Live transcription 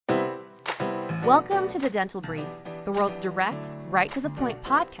Welcome to the Dental Brief, the world's direct, right-to-the-point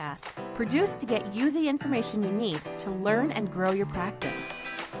podcast, produced to get you the information you need to learn and grow your practice.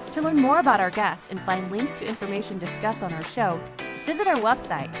 To learn more about our guests and find links to information discussed on our show, visit our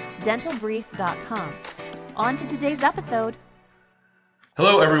website, dentalbrief.com. On to today's episode.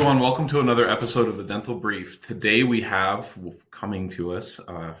 Hello, everyone. Welcome to another episode of the Dental Brief. Today we have coming to us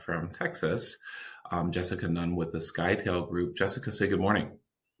from Texas, Jessica Nunn with the Skytale Group. Jessica, say good morning.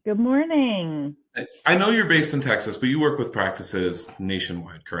 Good morning. I know you're based in Texas, but you work with practices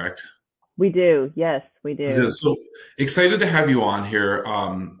nationwide, correct? We do. Yes, we do. So excited to have you on here.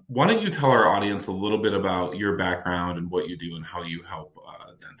 Why don't you tell our audience a little bit about your background and what you do and how you help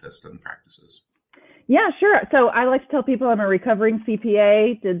dentists and practices? Yeah, sure. So I like to tell people I'm a recovering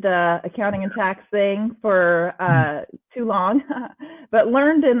CPA, did the accounting and tax thing for too long, but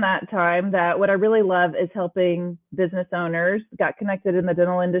learned in that time that what I really love is helping business owners, got connected in the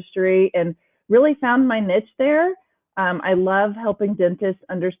dental industry and really found my niche there. I love helping dentists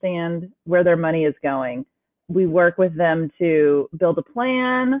understand where their money is going. We work with them to build a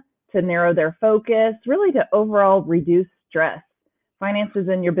plan, to narrow their focus, really to overall reduce stress. Finances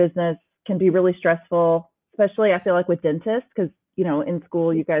in your business can be really stressful, especially I feel like with dentists, because, you know, in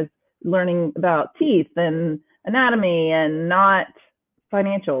school, you guys learning about teeth and anatomy and not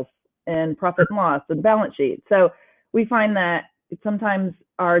financials and profit and loss and balance sheet. So we find that sometimes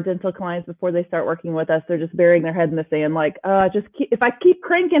our dental clients, before they start working with us, they're just burying their head in the sand, like, if I keep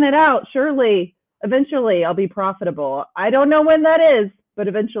cranking it out, surely, eventually I'll be profitable. I don't know when that is, but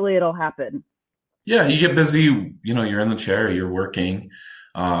eventually it'll happen. Yeah, you get busy, you're in the chair, you're working.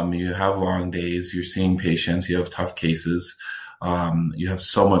 You have long days, you're seeing patients, you have tough cases, you have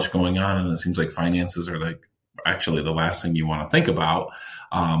so much going on, and it seems like finances are like actually the last thing you want to think about,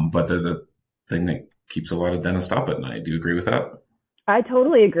 but they're the thing that keeps a lot of dentists up at night. Do you agree with that? I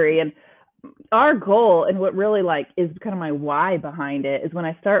totally agree. And our goal, and what really is kind of my why behind it, is when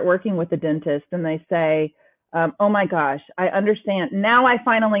I start working with the dentist and they say, oh my gosh, I understand. Now I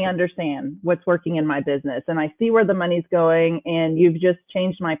finally understand what's working in my business and I see where the money's going and you've just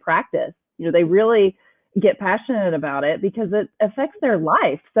changed my practice. They really get passionate about it because it affects their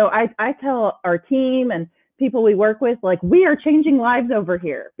life. So I tell our team and people we work with, we are changing lives over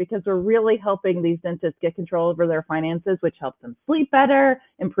here because we're really helping these dentists get control over their finances, which helps them sleep better,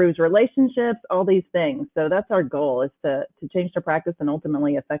 improves relationships, all these things. So that's our goal, is to change their practice and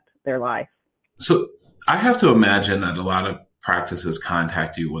ultimately affect their life. So I have to imagine that a lot of practices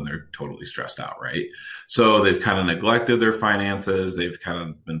contact you when they're totally stressed out, right? So they've kind of neglected their finances. They've kind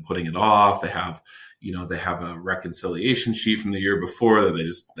of been putting it off. They have a reconciliation sheet from the year before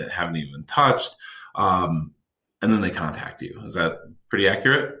that haven't even touched. And then they contact you. Is that pretty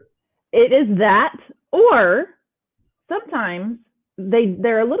accurate? It is that, or sometimes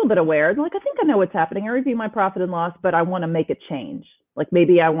they're a little bit aware. They're like, I think I know what's happening. I review my profit and loss, but I want to make a change.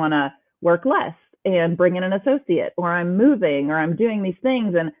 Maybe I want to work less and bring in an associate, or I'm moving, or I'm doing these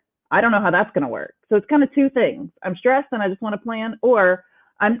things and I don't know how that's going to work. So it's kind of two things. I'm stressed and I just want to plan, or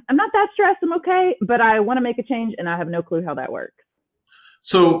I'm not that stressed, I'm okay, but I want to make a change and I have no clue how that works.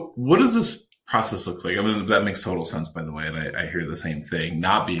 So what does this process look like? I mean, that makes total sense, by the way. And I hear the same thing,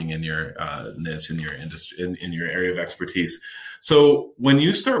 not being in your niche, in your industry, in your area of expertise. So when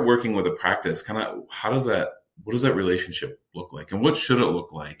you start working with a practice, what does that relationship look like? And what should it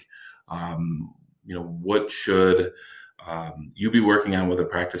look like? What should you be working on with a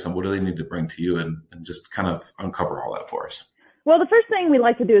practice, and what do they need to bring to you, and just kind of uncover all that for us? Well, the first thing we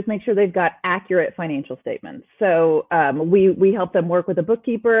like to do is make sure they've got accurate financial statements. So we help them work with a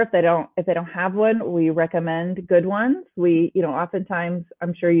bookkeeper. If they don't have one, we recommend good ones. We, oftentimes,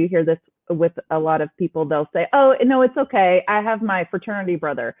 I'm sure you hear this with a lot of people, they'll say, oh, no, it's okay. I have my fraternity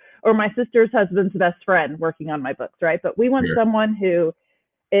brother or my sister's husband's best friend working on my books, right? But we want someone who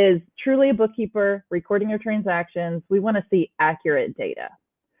is truly a bookkeeper, recording your transactions. We want to see accurate data.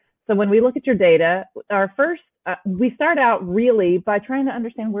 So when we look at your data, we start out really by trying to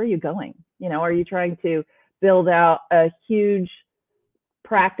understand where you're going. Are you trying to build out a huge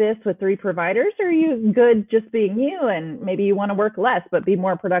practice with 3 providers, or are you good just being you and maybe you want to work less but be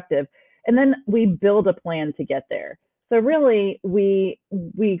more productive? And then we build a plan to get there. So really, we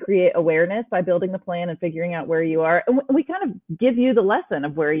create awareness by building the plan and figuring out where you are. And we kind of give you the lesson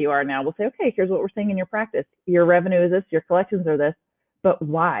of where you are now. We'll say, okay, here's what we're seeing in your practice. Your revenue is this, your collections are this, but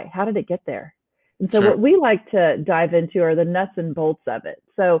why? How did it get there? And so what we like to dive into are the nuts and bolts of it.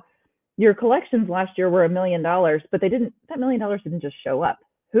 So your collections last year were $1 million, but that $1 million didn't just show up.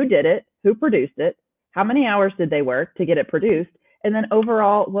 Who did it? Who produced it? How many hours did they work to get it produced? And then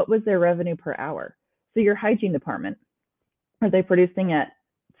overall, what was their revenue per hour? So your hygiene department, are they producing at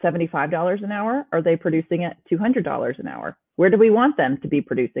 $75 an hour? Are they producing at $200 an hour? Where do we want them to be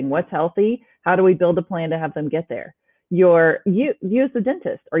producing? What's healthy? How do we build a plan to have them get there? You as a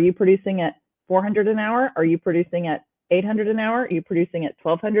dentist, are you producing at $400 an hour? Are you producing at $800 an hour? Are you producing at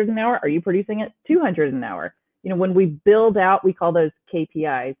 $1,200 an hour? Are you producing at $200 an hour? When we build out, we call those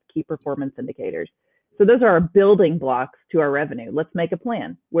KPIs, key performance indicators. So those are our building blocks to our revenue. Let's make a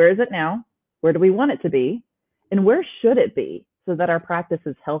plan. Where is it now? Where do we want it to be? And where should it be so that our practice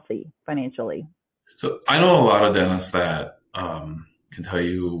is healthy financially? So I know a lot of dentists that can tell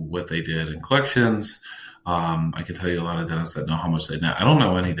you what they did in collections. I can tell you a lot of dentists that know how much they net. I don't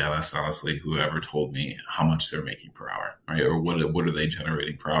know any dentist, honestly, who ever told me how much they're making per hour, right? Or what are they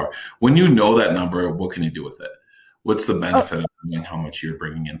generating per hour? When you know that number, what can you do with it? What's the benefit of knowing how much you're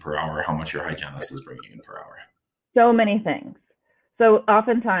bringing in per hour, how much your hygienist is bringing in per hour? So many things. So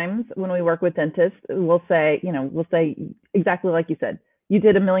oftentimes when we work with dentists, we'll say exactly like you said, you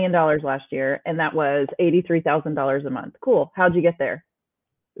did $1 million last year and that was $83,000 a month. Cool. How'd you get there?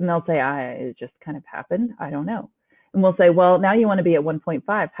 And they'll say, it just kind of happened. I don't know. And we'll say, well, now you want to be at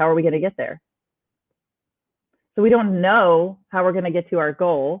 1.5. How are we going to get there? So we don't know how we're going to get to our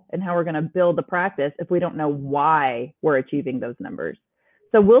goal and how we're going to build the practice if we don't know why we're achieving those numbers.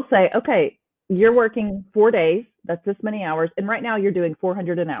 So we'll say, okay, you're working 4 days. That's this many hours. And right now you're doing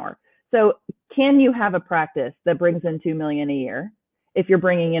 $400 an hour. So can you have a practice that brings in $2 million a year if you're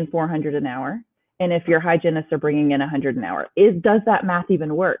bringing in $400 an hour? And if your hygienists are bringing in $100 an hour, does that math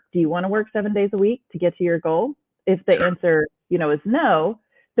even work? Do you want to work 7 days a week to get to your goal? If the answer, is no,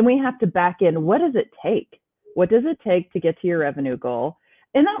 then we have to back in. What does it take? What does it take to get to your revenue goal?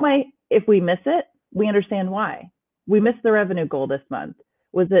 And that way, if we miss it, we understand why. We missed the revenue goal this month.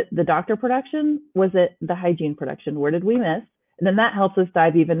 Was it the doctor production? Was it the hygiene production? Where did we miss? And then that helps us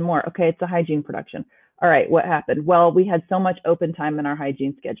dive even more. Okay, it's the hygiene production. All right, what happened? Well, we had so much open time in our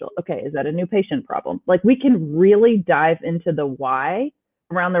hygiene schedule. Okay, is that a new patient problem? Like we can really dive into the why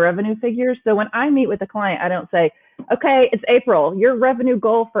around the revenue figures. So when I meet with a client, I don't say, okay, it's April. Your revenue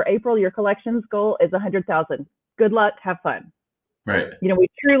goal for April, your collections goal is 100,000. Good luck, have fun. Right. We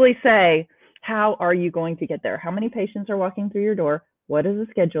truly say, how are you going to get there? How many patients are walking through your door? What does the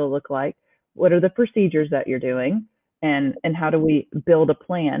schedule look like? What are the procedures that you're doing? And how do we build a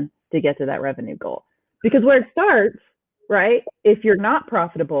plan to get to that revenue goal? Because where it starts, right, if you're not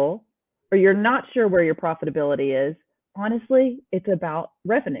profitable or you're not sure where your profitability is, honestly, it's about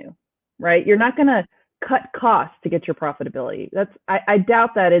revenue, right? You're not going to cut costs to get your profitability. I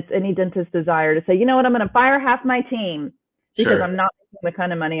doubt that it's any dentist's desire to say, you know what, I'm going to fire half my team because I'm not making the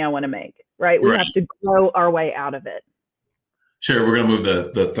kind of money I want to make, right? We have to grow our way out of it. Sure, we're going to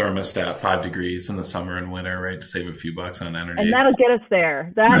move the thermostat 5 degrees in the summer and winter, right, to save a few bucks on energy. And that'll get us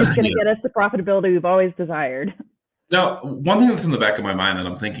there. That is going to get us the profitability we've always desired. Now, one thing that's in the back of my mind that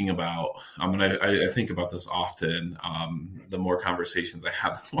I'm thinking about, I think about this often, the more conversations I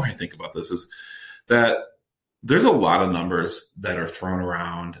have, the more I think about this, is that there's a lot of numbers that are thrown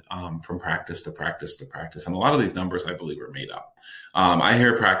around from practice to practice to practice. And a lot of these numbers, I believe, are made up. I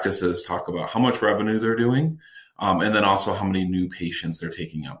hear practices talk about how much revenue they're doing, and then also how many new patients they're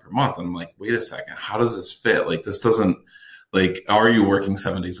taking on per month. And I'm like, wait a second, how does this fit? Like, this doesn't, like, are you working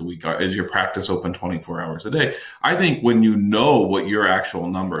 7 days a week? Is your practice open 24 hours a day? I think when you know what your actual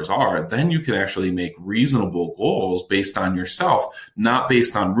numbers are, then you can actually make reasonable goals based on yourself, not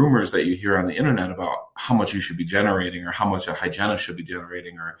based on rumors that you hear on the internet about how much you should be generating or how much a hygienist should be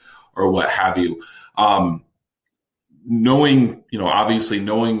generating or what have you. Obviously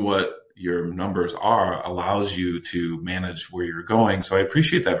knowing what your numbers are allows you to manage where you're going. So I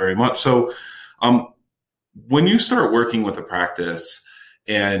appreciate that very much. So, when you start working with a practice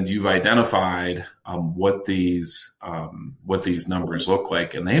and you've identified what these numbers look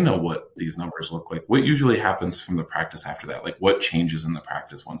like, and they know what these numbers look like, what usually happens from the practice after that? Like, what changes in the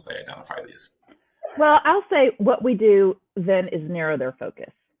practice once they identify these? Well, I'll say what we do then is narrow their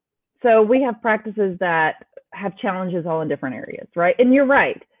focus. So we have practices that have challenges all in different areas, right? And you're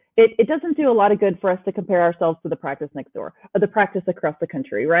right. It doesn't do a lot of good for us to compare ourselves to the practice next door or the practice across the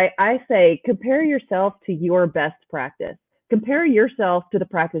country, right? I say compare yourself to your best practice. Compare yourself to the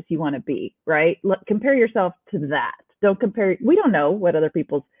practice you want to be, right? Compare yourself to that. Don't compare. We don't know what other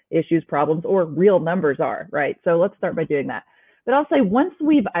people's issues, problems, or real numbers are, right? So let's start by doing that. But I'll say once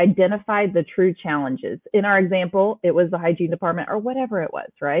we've identified the true challenges, in our example, it was the hygiene department or whatever it was,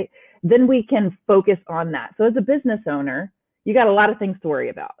 right? Then we can focus on that. So as a business owner, you got a lot of things to worry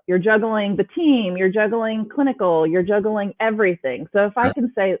about. You're juggling the team, you're juggling clinical, you're juggling everything. So if I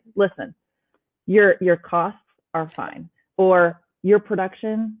can say, listen, your costs are fine, or your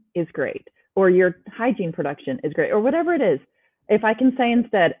production is great, or your hygiene production is great, or whatever it is, if I can say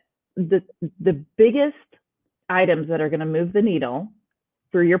instead, the biggest items that are going to move the needle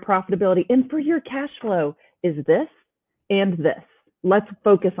for your profitability and for your cash flow is this and this. Let's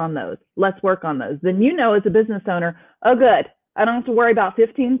focus on those. Let's work on those. Then as a business owner, oh good, I don't have to worry about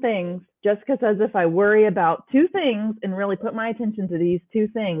 15 things, just because as if I worry about 2 things and really put my attention to these 2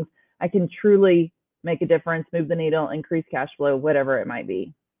 things, I can truly make a difference, move the needle, increase cash flow, whatever it might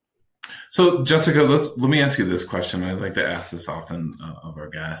be. So Jessica, let me ask you this question. I like to ask this often of our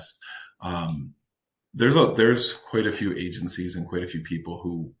guests. There's quite a few agencies and quite a few people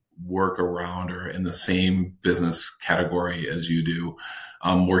who work around or in the same business category as you do,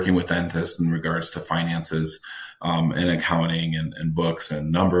 working with dentists in regards to finances and accounting and books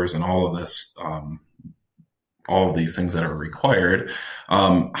and numbers and all of this, all of these things that are required.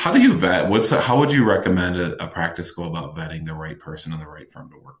 How do you vet? How would you recommend a practice go about vetting the right person and the right firm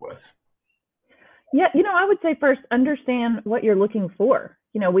to work with? Yeah, I would say first, understand what you're looking for.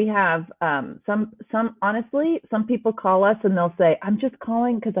 We have honestly, some people call us and they'll say, I'm just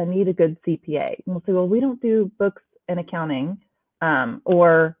calling because I need a good CPA. And we'll say, well, we don't do books and accounting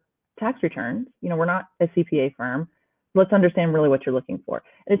or tax returns. We're not a CPA firm. Let's understand really what you're looking for.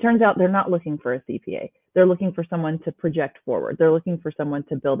 And it turns out they're not looking for a CPA. They're looking for someone to project forward. They're looking for someone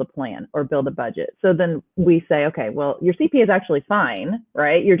to build a plan or build a budget. So then we say, okay, well, your CPA is actually fine,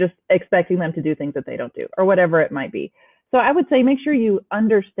 right? You're just expecting them to do things that they don't do or whatever it might be. So I would say make sure you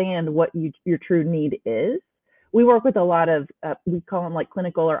understand what your true need is. We work with a lot of, we call them like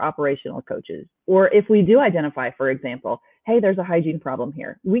clinical or operational coaches. Or if we do identify, for example, hey, there's a hygiene problem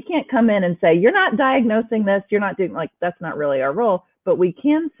here. We can't come in and say, you're not diagnosing this, you're not doing, that's not really our role. But we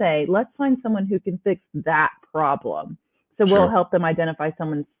can say, let's find someone who can fix that problem. So we'll help them identify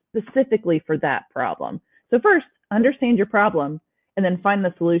someone specifically for that problem. So first, understand your problem and then find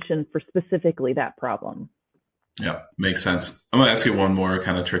the solution for specifically that problem. Yeah, makes sense. I'm going to ask you one more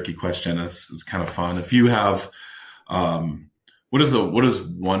kind of tricky question. It's kind of fun. If you have, what is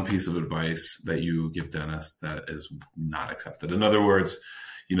one piece of advice that you give dentists that is not accepted? In other words,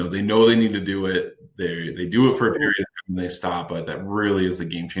 they know they need to do it. They do it for a period of time and they stop, but that really is the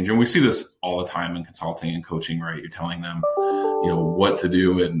game changer. And we see this all the time in consulting and coaching, right? You're telling them, what to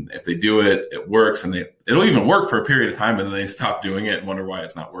do. And if they do it, it works. And it'll even work for a period of time and then they stop doing it and wonder why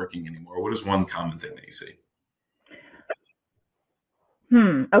it's not working anymore. What is one common thing that you see?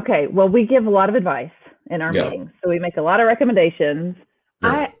 Okay. Well, we give a lot of advice in our meetings. So we make a lot of recommendations.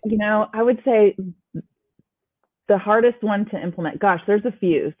 Right. I would say the hardest one to implement, gosh, there's a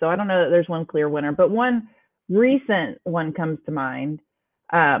few. So I don't know that there's one clear winner, but one recent one comes to mind.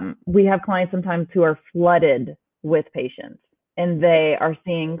 We have clients sometimes who are flooded with patients and they are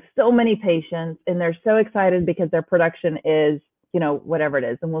seeing so many patients and they're so excited because their production is, whatever it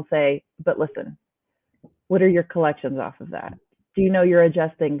is. And we'll say, but listen, what are your collections off of that? Do you know you're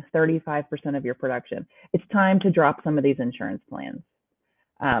adjusting 35% of your production? It's time to drop some of these insurance plans.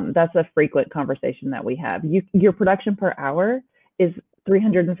 That's a frequent conversation that we have. Your production per hour is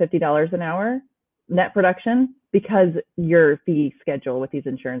 $350 an hour net production because your fee schedule with these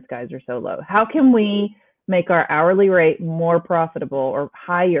insurance guys are so low. How can we make our hourly rate more profitable or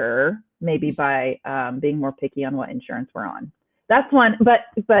higher, maybe by being more picky on what insurance we're on? That's one, but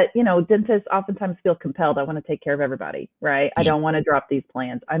dentists oftentimes feel compelled. I want to take care of everybody, right? I don't want to drop these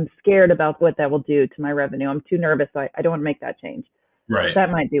plans. I'm scared about what that will do to my revenue. I'm too nervous. I don't want to make that change. Right.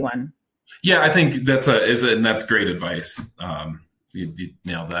 That might be one. Yeah, I think that's great advice. You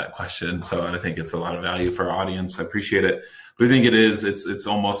nailed that question. So I think it's a lot of value for our audience. I appreciate it. But I think it's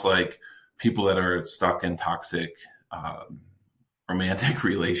almost like people that are stuck in toxic romantic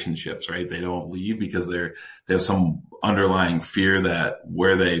relationships, right? They don't leave because they have some underlying fear that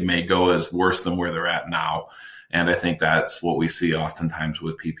where they may go is worse than where they're at now. And I think that's what we see oftentimes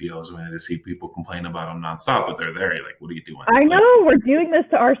with PPOs. When I see people complain about them nonstop, but they're there. You're like, what are you doing? I know we're doing this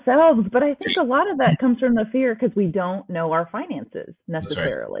to ourselves, but I think a lot of that comes from the fear because we don't know our finances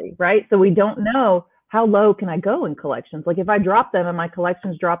necessarily, right? So we don't know how low can I go in collections? Like if I drop them and my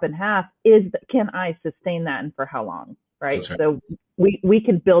collections drop in half, can I sustain that and for how long? Right. So we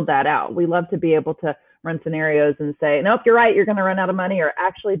can build that out. We love to be able to run scenarios and say, nope, you're right. You're going to run out of money, or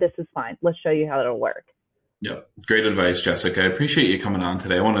actually this is fine. Let's show you how it'll work. Yeah. Great advice, Jessica. I appreciate you coming on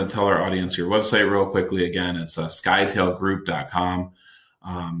today. I want to tell our audience your website real quickly. Again, it's skytalegroup.com.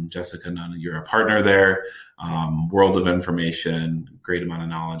 Jessica Nunn, you're a partner there. World of information, great amount of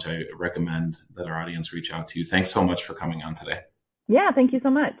knowledge. I recommend that our audience reach out to you. Thanks so much for coming on today. Yeah. Thank you so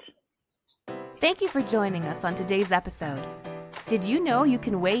much. Thank you for joining us on today's episode. Did you know you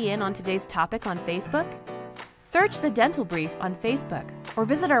can weigh in on today's topic on Facebook? Search The Dental Brief on Facebook or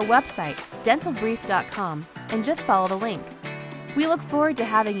visit our website, dentalbrief.com, and just follow the link. We look forward to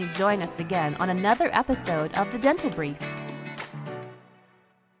having you join us again on another episode of The Dental Brief.